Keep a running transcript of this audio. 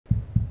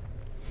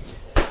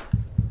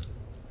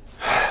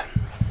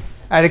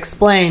I'd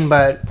explain,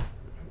 but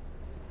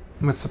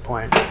what's the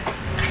point?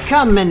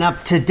 Coming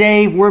up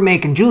today, we're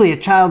making Julia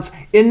Child's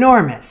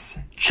enormous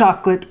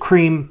chocolate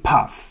cream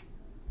puff.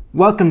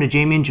 Welcome to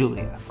Jamie and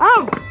Julia.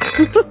 Oh!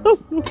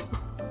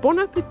 Bon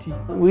appetit.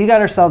 We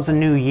got ourselves a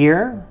new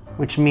year,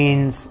 which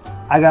means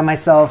I got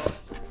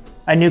myself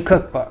a new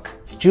cookbook.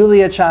 It's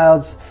Julia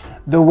Child's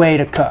The Way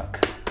to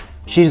Cook.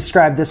 She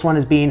described this one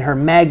as being her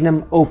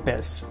magnum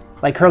opus.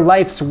 Like her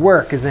life's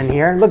work is in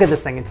here. Look at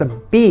this thing, it's a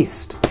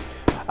beast.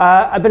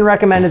 I've been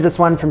recommended this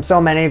one from so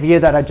many of you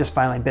that I just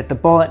finally bit the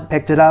bullet and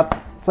picked it up.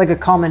 It's like a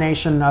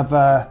culmination of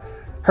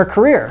her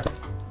career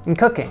in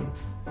cooking.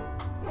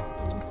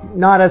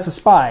 Not as a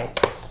spy.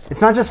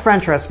 It's not just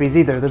French recipes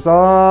either. There's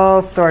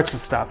all sorts of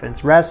stuff.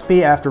 It's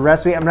recipe after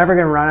recipe. I'm never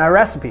gonna run out of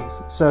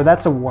recipes. So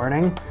that's a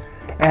warning.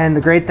 And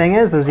the great thing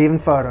is there's even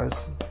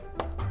photos.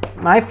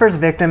 My first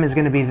victim is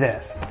gonna be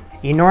this.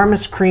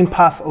 Enormous cream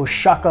puff au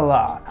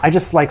chocolat. I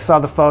just saw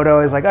the photo.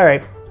 I was like, all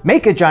right,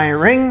 make a giant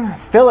ring,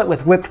 fill it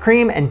with whipped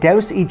cream, and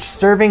douse each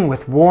serving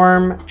with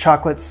warm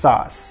chocolate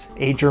sauce.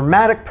 A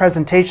dramatic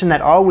presentation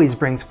that always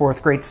brings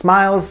forth great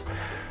smiles.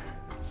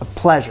 A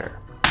pleasure.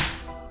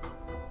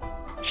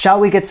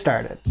 Shall we get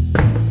started?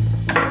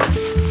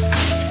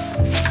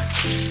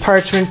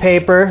 Parchment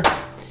paper,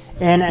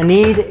 and I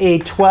need a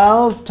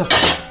 12 to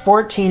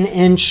 14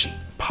 inch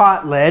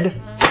pot lid.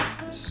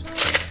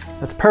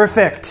 That's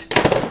perfect.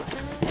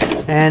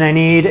 And I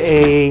need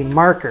a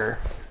marker.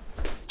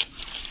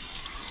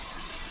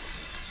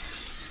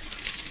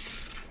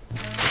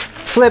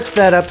 Flip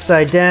that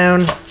upside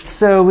down.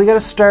 So we gotta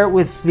start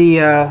with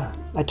the,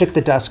 I took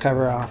the dust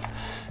cover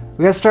off.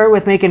 We gotta start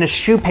with making a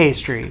choux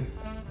pastry.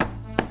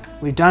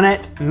 We've done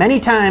it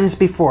many times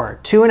before,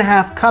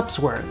 2.5 cups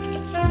worth.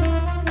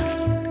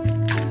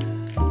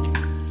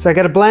 So I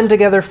gotta blend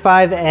together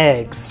 5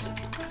 eggs.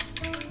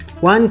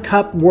 1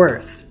 cup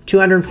worth,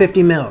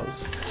 250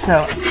 mils.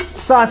 So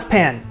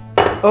saucepan,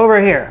 over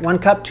here. 1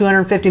 cup,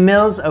 250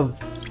 mils of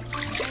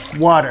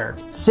water.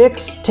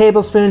 6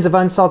 tablespoons of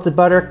unsalted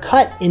butter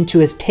cut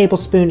into a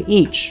tablespoon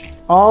each.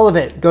 All of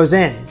it goes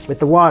in with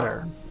the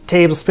water.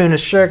 Tablespoon of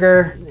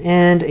sugar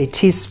and a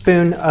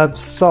teaspoon of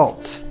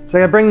salt. So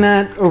I gotta bring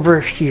that over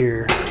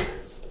here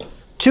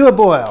to a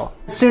boil.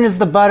 As soon as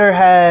the butter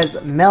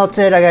has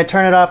melted, I gotta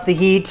turn it off the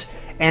heat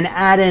and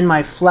add in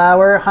my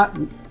flour.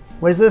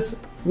 What is this?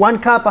 1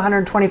 cup,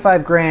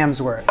 125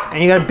 grams worth.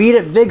 And you gotta beat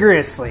it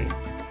vigorously.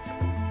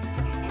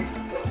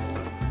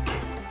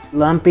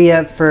 Lumpy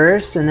at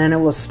first, and then it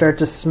will start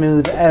to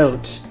smooth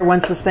out.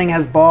 Once this thing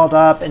has balled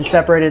up and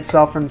separated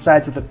itself from the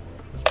sides of the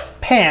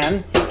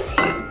pan,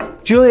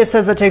 Julia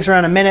says that takes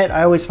around a minute.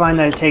 I always find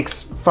that it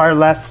takes far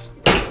less.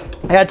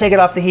 I gotta take it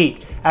off the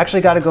heat.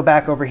 Actually gotta go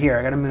back over here.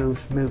 I gotta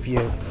move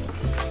you.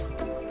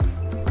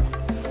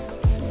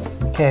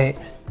 Okay,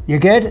 you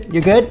good?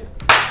 You good?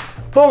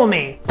 Follow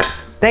me.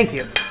 Thank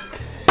you.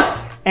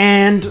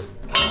 And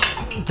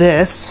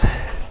this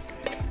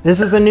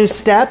is a new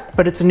step,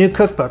 but it's a new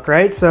cookbook,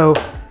 right? So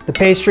the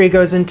pastry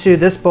goes into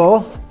this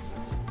bowl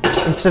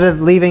instead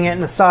of leaving it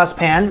in a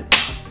saucepan.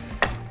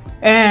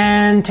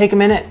 And take a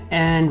minute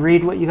and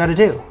read what you gotta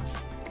do.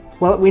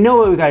 Well, we know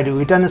what we gotta do.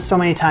 We've done this so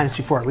many times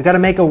before. We gotta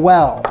make a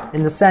well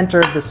in the center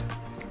of this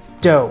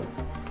dough.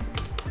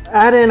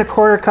 Add in a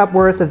 1/4 cup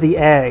worth of the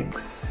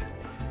eggs.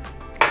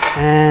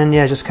 And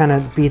yeah, just kind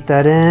of beat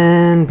that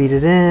in, beat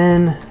it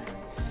in.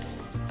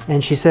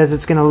 And she says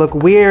it's gonna look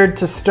weird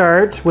to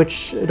start,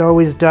 which it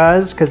always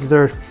does, because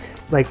they're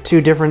like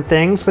 2 different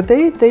things, but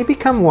they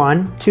become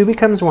one. 2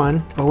 becomes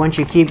 1. But once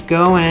you keep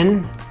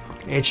going,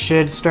 it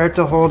should start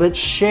to hold its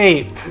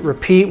shape.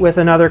 Repeat with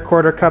another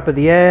 1/4 cup of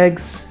the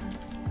eggs.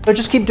 So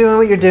just keep doing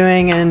what you're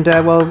doing, and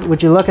well,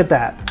 would you look at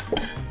that?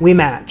 We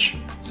match.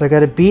 So I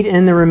gotta beat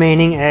in the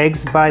remaining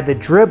eggs by the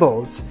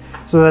dribbles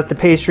so that the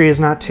pastry is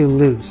not too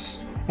loose.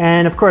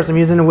 And of course I'm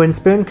using a wooden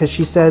spoon because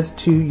she says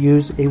to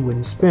use a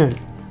wooden spoon.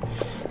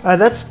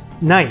 That's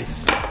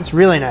nice, it's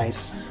really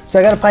nice. So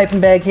I got a piping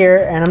bag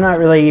here, and I'm not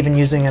really even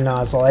using a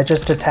nozzle. I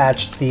just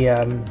attached the,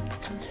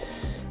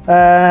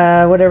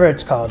 whatever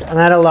it's called. I'm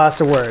at a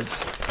loss of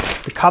words.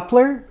 The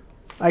coupler?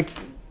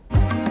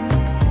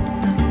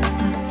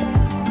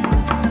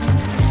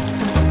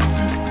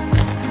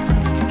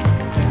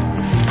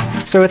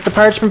 So with the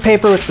parchment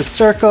paper with the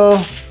circle,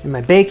 and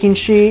my baking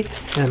sheet,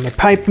 and my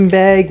piping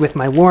bag with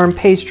my warm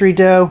pastry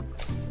dough,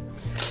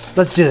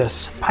 let's do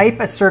this. Pipe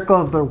a circle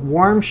of the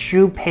warm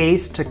choux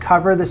paste to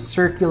cover the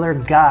circular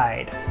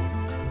guide.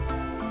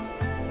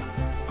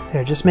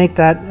 There, just make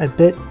that a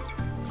bit,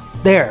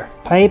 there.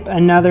 Pipe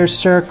another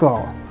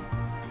circle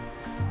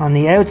on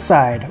the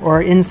outside,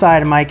 or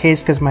inside in my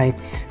case, because my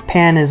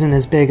pan isn't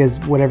as big as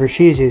whatever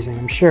she's using,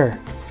 I'm sure.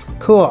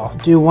 Cool,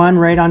 do 1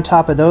 right on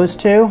top of those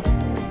 2.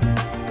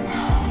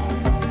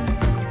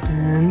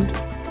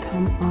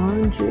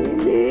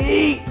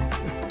 Jamie.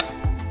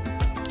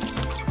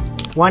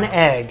 1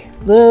 egg,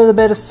 a little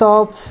bit of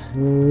salt,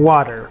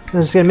 water. I'm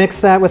just gonna mix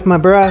that with my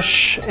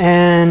brush,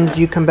 and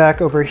you come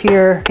back over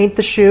here. Paint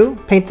the choux,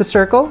 paint the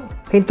circle,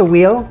 paint the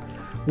wheel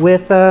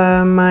with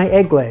my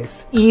egg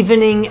glaze,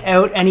 evening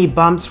out any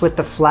bumps with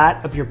the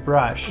flat of your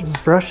brush. This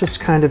brush is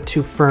kind of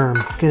too firm.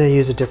 I'm gonna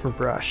use a different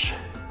brush.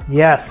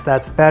 Yes,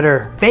 that's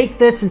better. Bake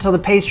this until the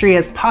pastry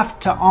has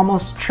puffed to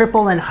almost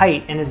triple in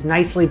height and is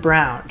nicely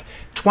browned.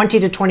 20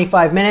 to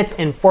 25 minutes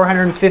in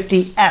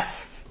 450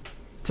 F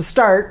to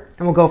start,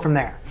 and we'll go from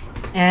there.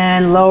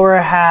 And lower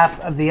half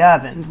of the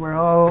oven. We're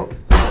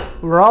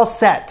all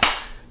set.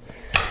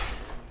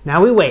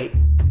 Now we wait.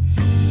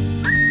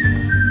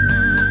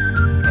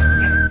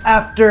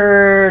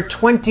 After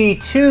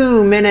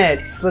 22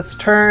 minutes, let's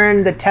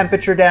turn the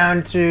temperature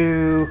down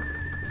to,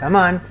 come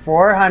on,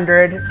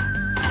 400.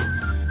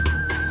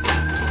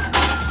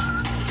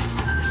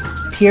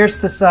 Pierce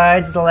the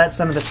sides to let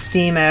some of the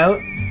steam out.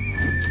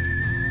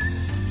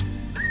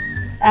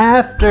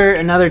 After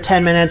another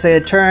 10 minutes, I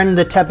had turned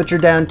the temperature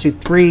down to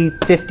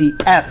 350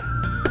 F.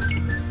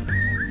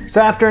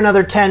 So after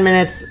another 10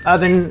 minutes,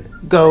 oven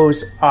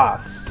goes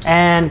off.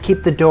 And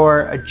keep the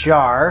door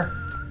ajar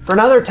for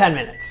another 10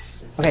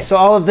 minutes. Okay, so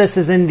all of this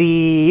is in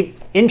the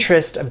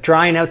interest of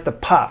drying out the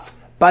puff,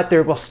 but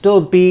there will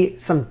still be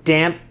some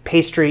damp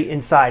pastry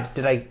inside.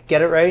 Did I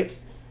get it right?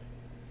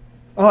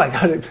 Oh, I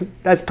got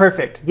it. That's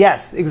perfect.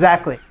 Yes,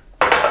 exactly.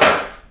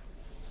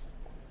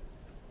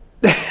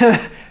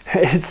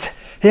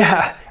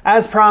 Yeah,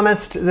 as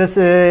promised, this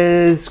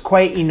is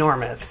quite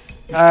enormous.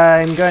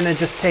 I'm gonna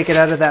just take it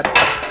out of that.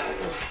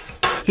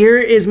 Here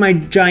is my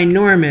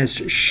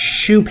ginormous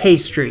choux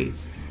pastry.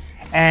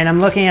 And I'm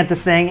looking at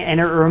this thing and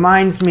it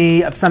reminds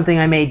me of something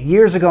I made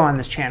years ago on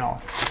this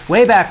channel.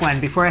 Way back when,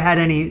 before I had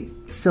any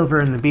silver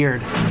in the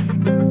beard.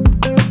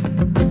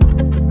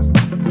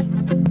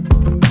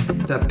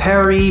 The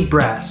Paris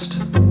breast.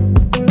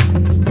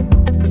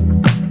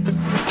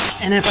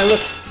 And if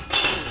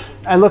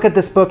I look at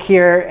this book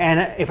here,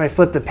 and if I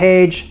flip the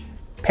page,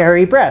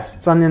 Paris breast,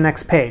 it's on the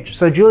next page.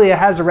 So Julia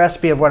has a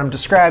recipe of what I'm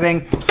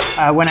describing.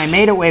 When I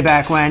made it way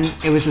back when,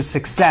 it was a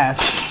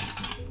success.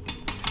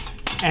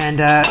 And,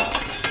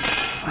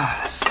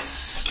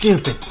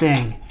 stupid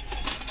thing.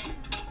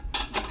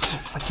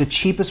 It's like the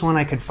cheapest one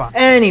I could find.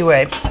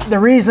 Anyway, the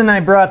reason I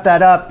brought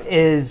that up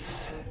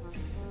is,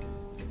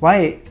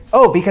 why?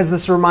 Oh, because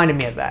this reminded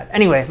me of that.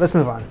 Anyway, let's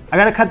move on. I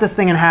gotta cut this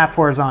thing in half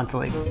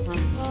horizontally.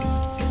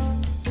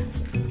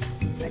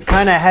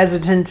 Kind of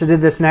hesitant to do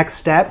this next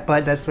step,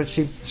 but that's what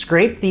she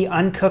scraped the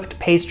uncooked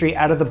pastry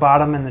out of the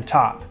bottom and the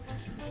top.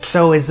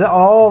 So is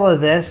all of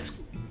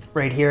this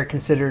right here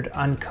considered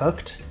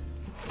uncooked?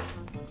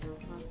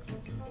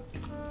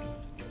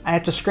 I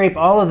have to scrape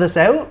all of this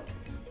out?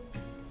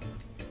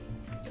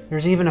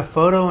 There's even a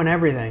photo and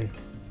everything.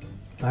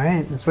 All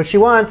right, that's what she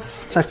wants.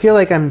 So I feel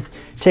like I'm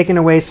taking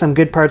away some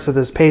good parts of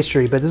this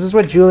pastry, but this is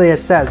what Julia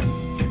says.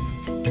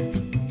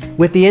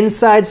 With the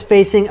insides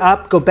facing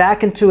up, go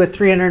back into a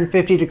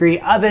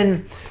 350-degree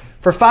oven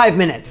for 5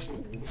 minutes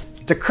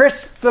to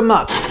crisp them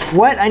up.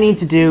 What I need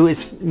to do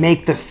is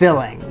make the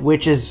filling,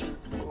 which is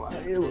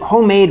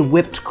homemade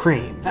whipped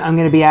cream. I'm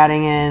gonna be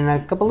adding in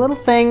a couple little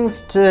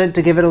things to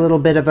give it a little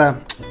bit of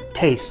a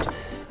taste.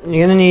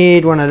 You're gonna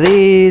need one of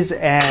these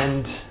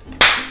and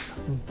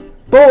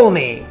bowl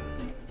me.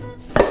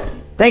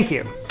 Thank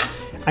you.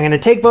 I'm gonna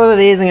take both of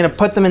these and I'm gonna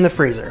put them in the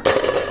freezer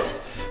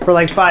for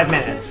like 5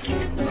 minutes.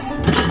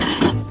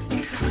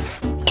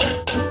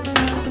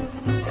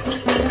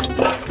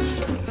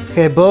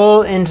 Okay,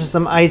 bowl into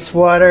some ice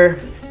water.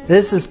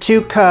 This is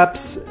 2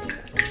 cups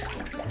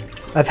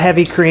of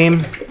heavy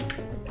cream.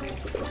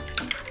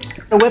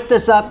 I'll whip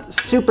this up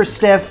super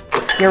stiff.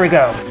 Here we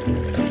go.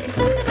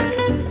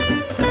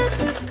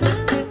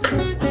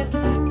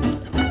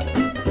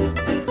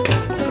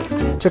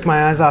 Took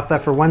my eyes off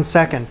that for 1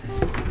 second.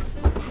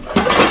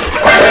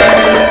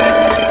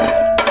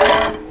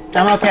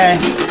 I'm okay.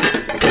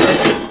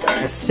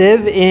 I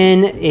sieve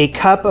in a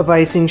cup of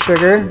icing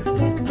sugar.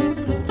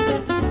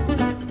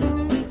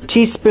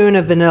 Teaspoon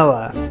of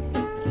vanilla.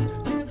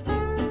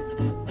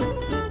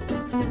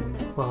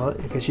 Well,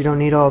 I guess you don't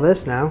need all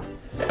this now.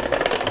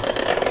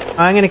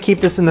 I'm gonna keep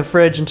this in the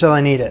fridge until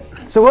I need it.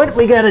 So what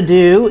we gotta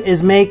do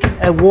is make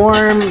a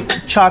warm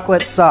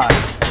chocolate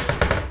sauce.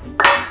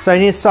 So I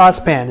need a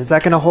saucepan. Is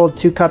that gonna hold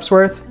 2 cups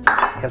worth?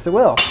 Yes, it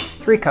will.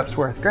 3 cups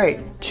worth, great.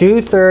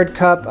 2/3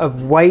 cup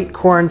of white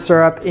corn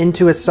syrup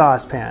into a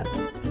saucepan.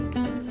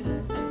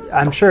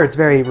 I'm sure it's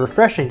very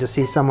refreshing to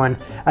see someone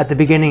at the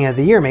beginning of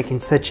the year making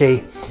such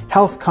a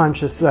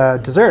health-conscious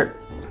dessert.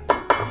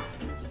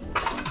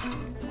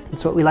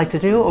 That's what we like to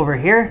do over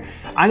here.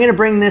 I'm gonna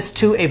bring this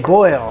to a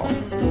boil.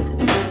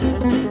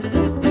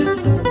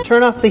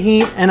 Turn off the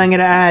heat and I'm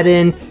gonna add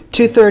in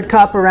 2/3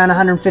 cup, around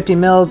 150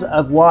 mils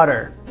of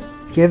water.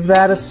 Give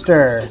that a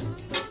stir.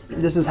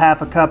 This is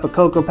half a cup of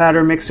cocoa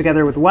powder mixed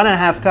together with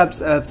 1.5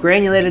 cups of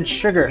granulated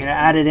sugar. I'm gonna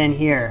add it in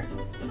here.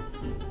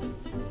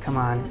 Come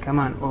on, come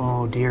on.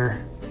 Oh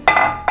dear.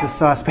 This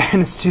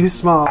saucepan is too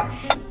small.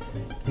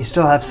 You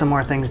still have some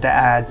more things to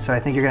add, so I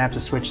think you're gonna have to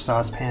switch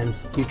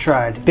saucepans. You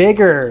tried.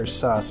 Bigger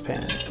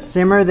saucepan.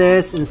 Simmer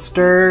this and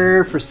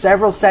stir for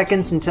several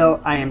seconds until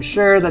I am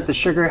sure that the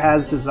sugar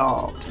has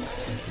dissolved.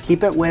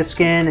 Keep it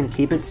whisking and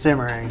keep it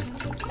simmering.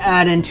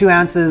 Add in 2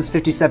 ounces,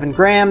 57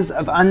 grams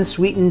of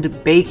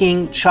unsweetened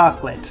baking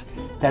chocolate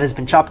that has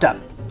been chopped up.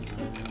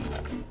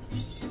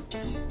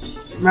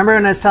 Remember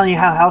when I was telling you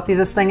how healthy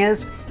this thing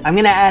is? I'm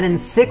gonna add in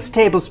 6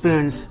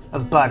 tablespoons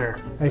of butter.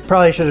 I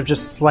probably should have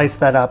just sliced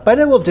that up, but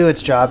it will do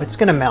its job. It's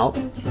gonna melt.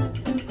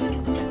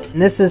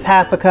 And this is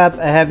half a cup of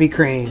heavy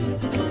cream.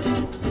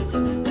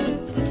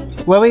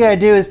 What we gotta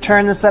do is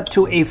turn this up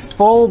to a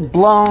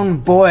full-blown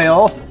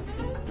boil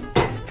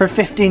for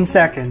 15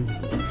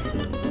 seconds.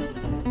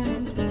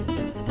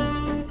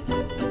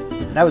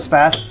 That was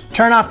fast.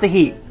 Turn off the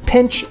heat.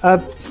 Pinch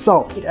of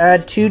salt.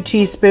 Add 2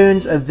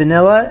 teaspoons of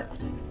vanilla.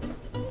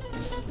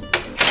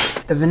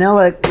 The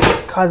vanilla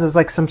causes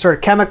like some sort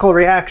of chemical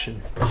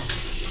reaction.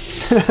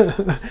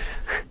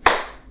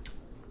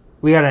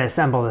 We gotta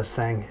assemble this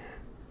thing.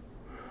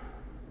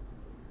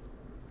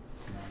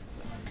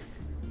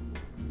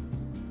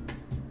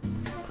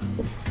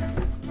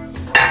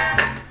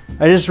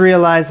 I just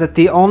realized that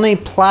the only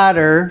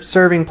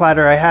serving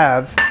platter I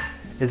have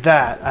is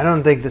that. I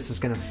don't think this is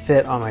gonna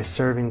fit on my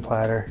serving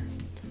platter.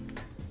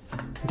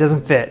 It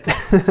doesn't fit.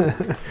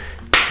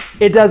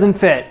 It doesn't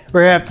fit.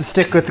 We're gonna have to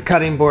stick with the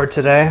cutting board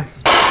today,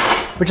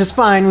 which is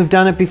fine, we've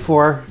done it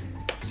before.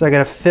 So I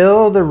gotta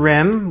fill the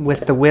rim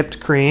with the whipped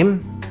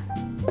cream.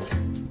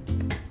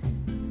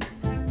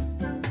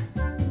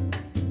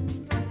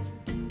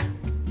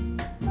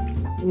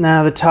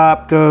 Now the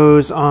top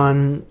goes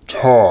on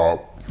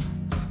top.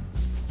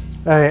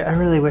 I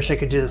really wish I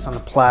could do this on a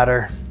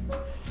platter.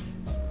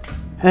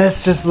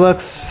 This just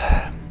looks,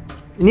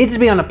 it needs to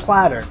be on a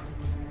platter.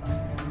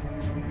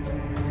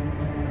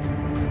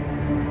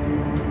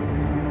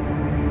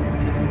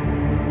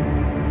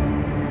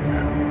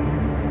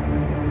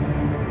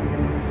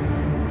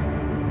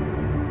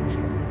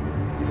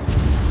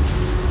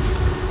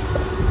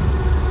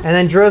 And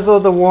then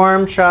drizzle the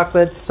warm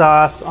chocolate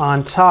sauce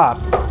on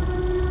top.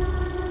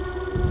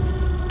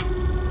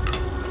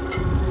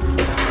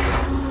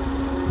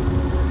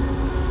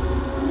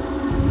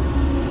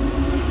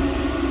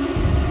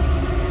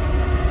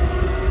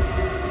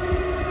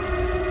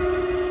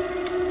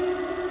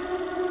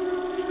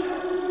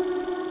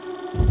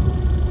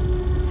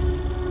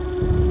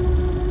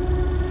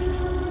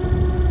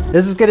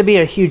 This is gonna be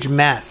a huge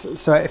mess,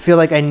 so I feel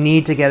like I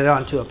need to get it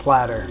onto a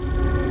platter.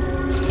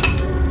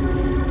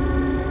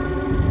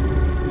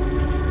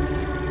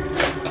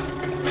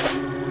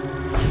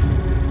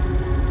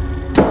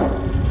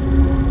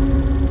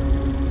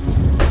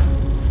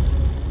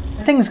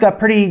 Things got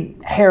pretty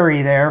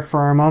hairy there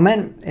for a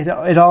moment.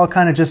 It all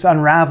kind of just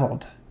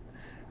unraveled.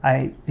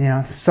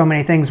 So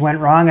many things went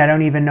wrong, I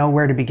don't even know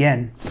where to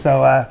begin.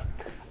 So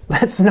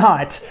let's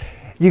not.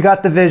 You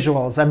got the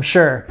visuals, I'm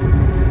sure.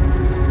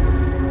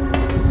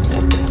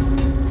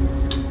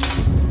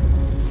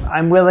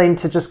 I'm willing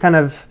to just kind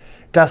of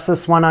dust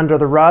this one under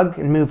the rug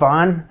and move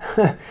on.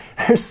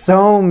 There's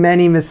so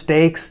many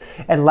mistakes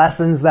and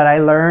lessons that I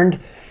learned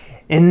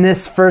in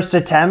this first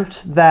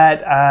attempt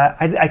that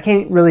I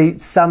can't really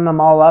sum them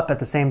all up at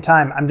the same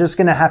time. I'm just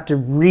gonna have to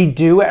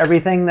redo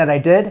everything that I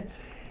did,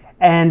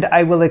 and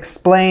I will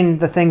explain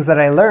the things that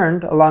I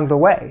learned along the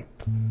way.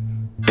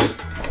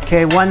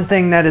 Okay, one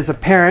thing that is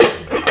apparent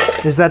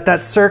is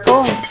that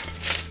circle,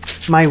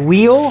 my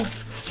wheel,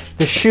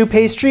 the choux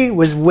pastry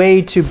was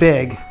way too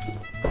big.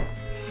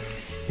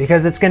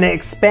 Because it's gonna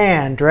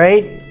expand,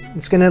 right?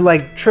 It's gonna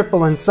like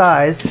triple in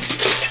size,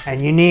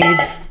 and you need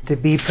to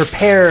be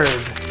prepared.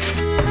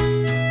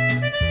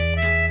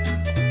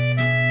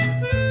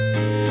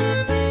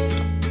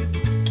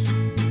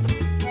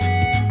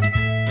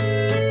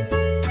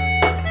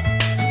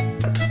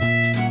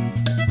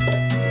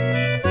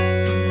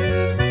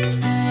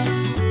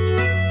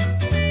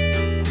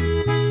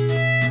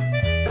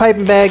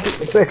 Piping bag,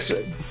 it's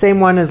actually the same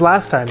one as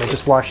last time, I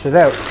just washed it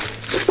out.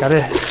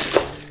 Gotta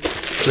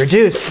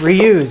reduce,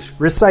 reuse,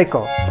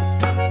 recycle.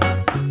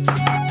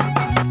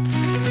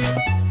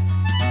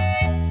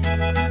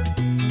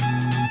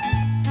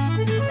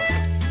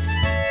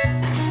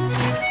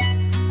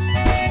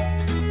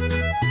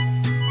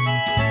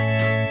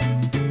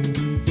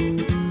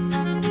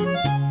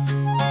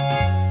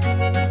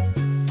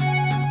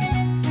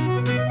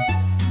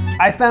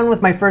 I found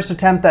with my first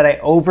attempt that I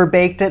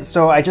overbaked it,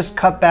 so I just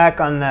cut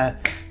back on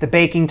the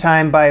baking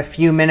time by a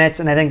few minutes,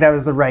 and I think that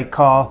was the right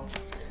call.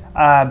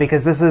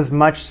 Because this is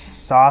much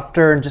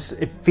softer and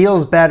just, it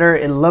feels better,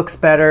 it looks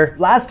better.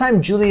 Last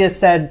time Julia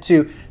said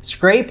to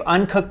scrape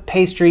uncooked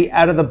pastry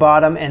out of the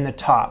bottom and the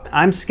top.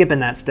 I'm skipping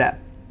that step.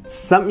 It's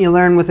something you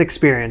learn with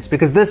experience,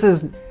 because this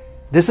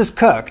is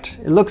cooked,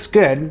 it looks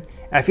good.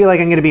 I feel like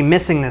I'm gonna be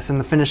missing this in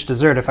the finished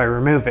dessert if I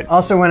remove it.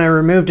 Also, when I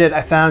removed it,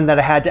 I found that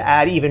I had to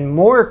add even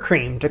more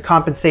cream to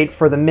compensate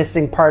for the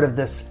missing part of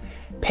this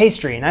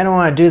pastry, and I don't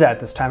want to do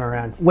that this time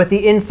around. With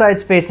the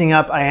insides facing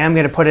up, I am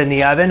going to put it in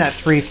the oven at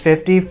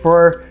 350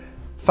 for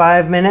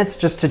 5 minutes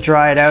just to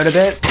dry it out a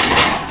bit.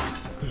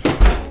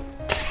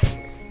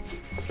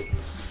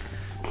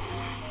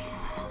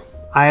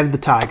 Eye of the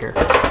tiger.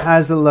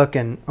 How's it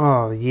looking?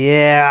 Oh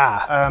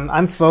yeah.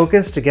 I'm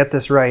focused to get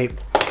this right.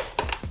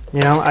 You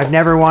know, I've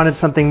never wanted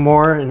something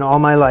more in all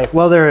my life.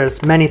 Well, there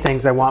is many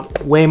things I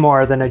want way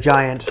more than a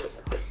giant,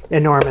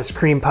 enormous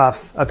cream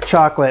puff of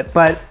chocolate,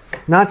 but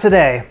not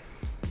today.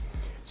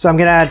 So I'm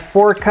gonna add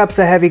 4 cups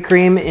of heavy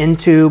cream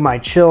into my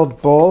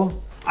chilled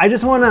bowl. I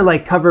just wanna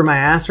like cover my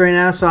ass right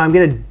now, so I'm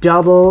gonna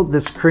double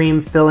this cream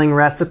filling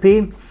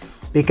recipe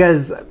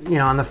because, you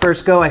know, on the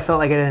first go, I felt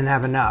like I didn't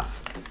have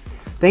enough.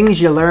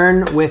 Things you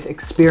learn with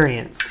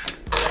experience.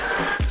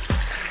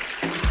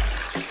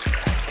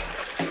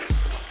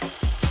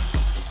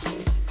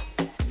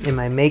 Am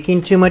I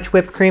making too much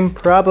whipped cream?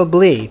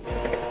 Probably.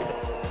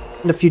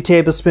 A few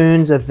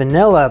tablespoons of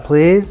vanilla,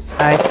 please.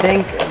 I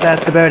think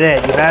that's about it.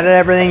 You've added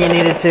everything you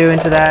needed to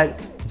into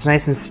that. It's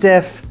nice and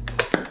stiff.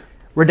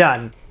 We're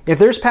done. If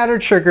there's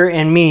powdered sugar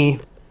and me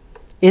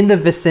in the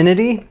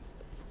vicinity,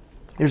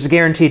 there's a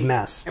guaranteed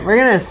mess. We're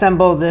gonna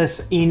assemble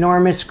this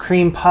enormous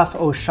cream puff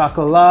au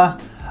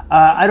chocolat.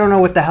 I don't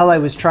know what the hell I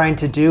was trying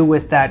to do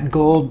with that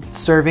gold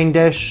serving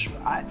dish.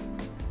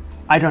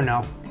 I don't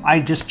know. I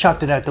just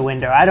chucked it out the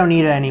window. I don't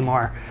need it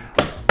anymore.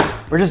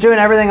 We're just doing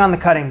everything on the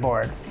cutting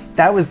board.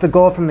 That was the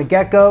goal from the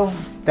get-go.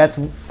 That's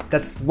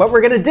what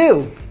we're gonna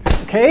do,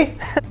 okay?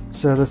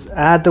 So let's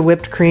add the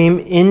whipped cream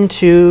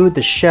into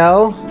the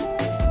shell.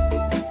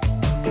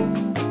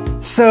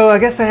 So I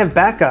guess I have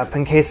backup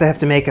in case I have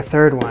to make a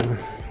third one.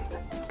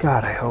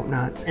 God, I hope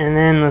not. And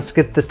then let's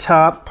get the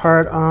top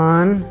part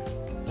on.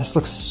 This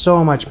looks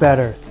so much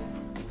better.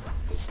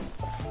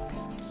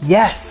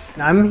 Yes,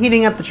 I'm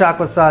heating up the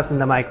chocolate sauce in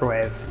the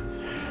microwave.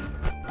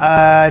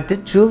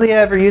 Did Julia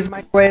ever use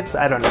microwaves?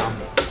 I don't know.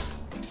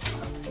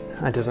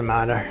 It doesn't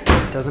matter.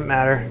 It doesn't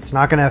matter. It's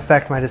not gonna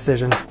affect my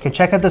decision. Okay,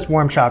 check out this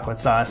warm chocolate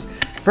sauce.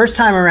 First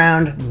time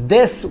around,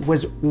 this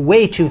was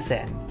way too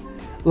thin.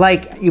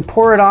 Like, you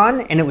pour it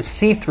on and it was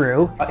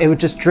see-through. It would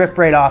just drip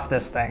right off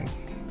this thing.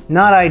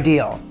 Not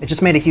ideal. It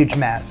just made a huge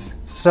mess.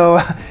 So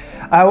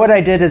what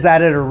I did is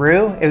added a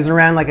roux. It was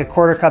around like a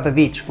 1/4 cup of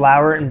each,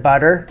 flour and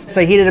butter.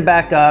 So I heated it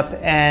back up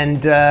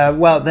and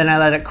well, then I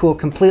let it cool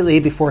completely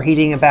before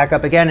heating it back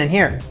up again. And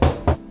here.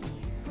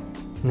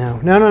 No.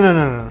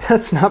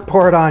 Let's not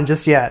pour it on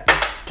just yet.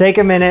 Take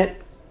a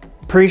minute,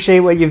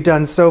 appreciate what you've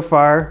done so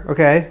far.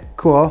 Okay,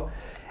 cool.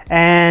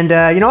 And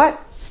you know what?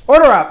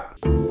 Order up.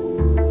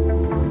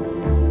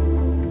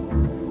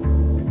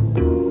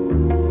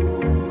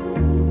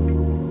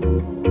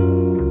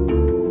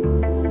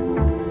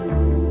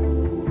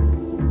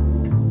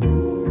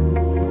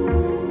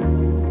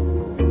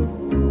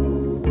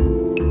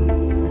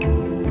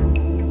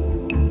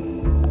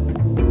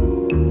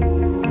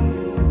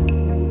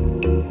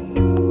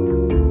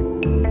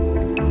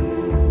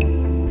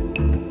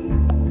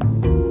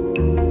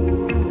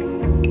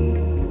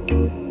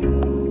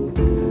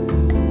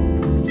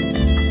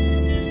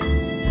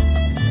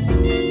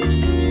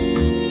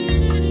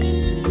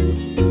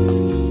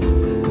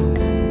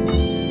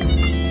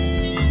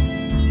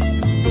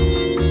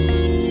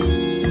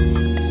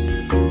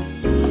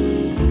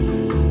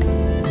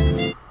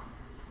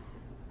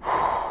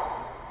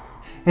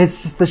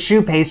 It's just the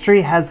choux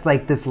pastry has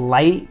like this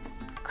light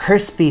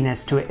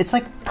crispiness to it. It's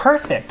like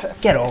perfect.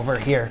 Get over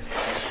here.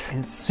 And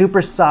it's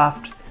super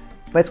soft,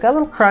 but it's got a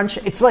little crunch.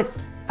 It's like,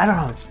 I don't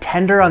know, it's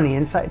tender on the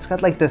inside. It's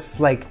got like this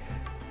like,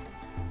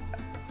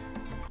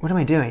 what am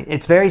I doing?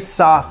 It's very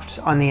soft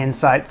on the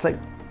inside. It's like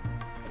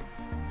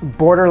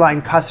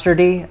borderline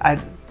custardy.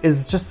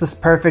 It's just this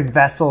perfect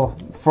vessel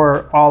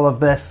for all of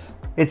this.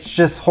 It's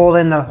just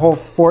holding the whole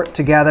fort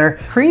together.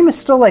 Cream is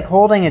still like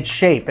holding its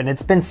shape and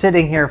it's been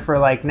sitting here for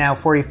like now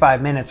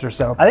 45 minutes or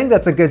so. I think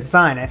that's a good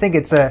sign. I think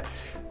it's a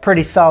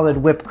pretty solid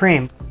whipped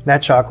cream.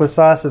 That chocolate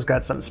sauce has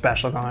got something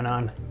special going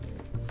on.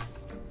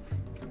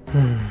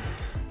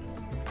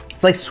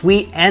 It's like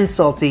sweet and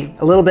salty,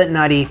 a little bit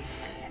nutty,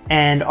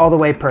 and all the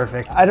way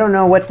perfect. I don't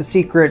know what the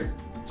secret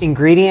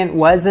ingredient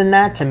was in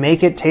that to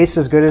make it taste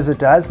as good as it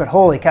does, but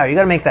holy cow, you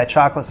gotta make that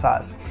chocolate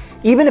sauce.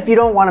 Even if you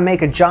don't wanna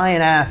make a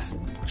giant ass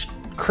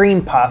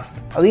cream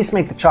puff, at least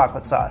make the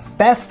chocolate sauce.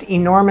 Best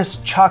enormous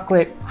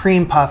chocolate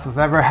cream puff I've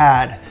ever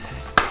had.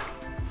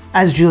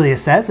 As Julia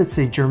says, it's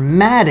a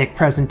dramatic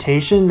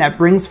presentation that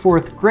brings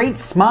forth great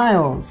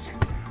smiles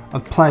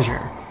of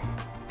pleasure.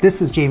 This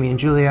is Jamie and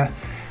Julia.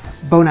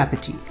 Bon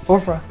appetit. Au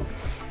revoir.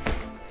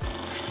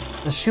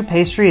 The choux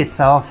pastry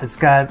itself,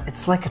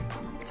 it's like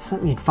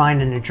something you'd find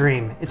in a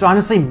dream. It's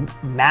honestly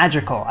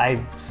magical.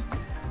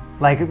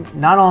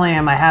 Not only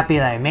am I happy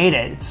that I made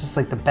it, it's just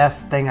like the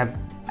best thing I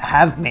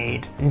have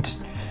made. In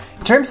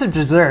terms of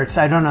desserts,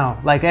 I don't know.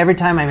 Like every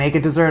time I make a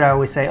dessert, I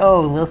always say,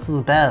 oh, this is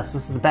the best,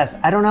 this is the best.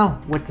 I don't know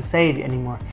what to say anymore.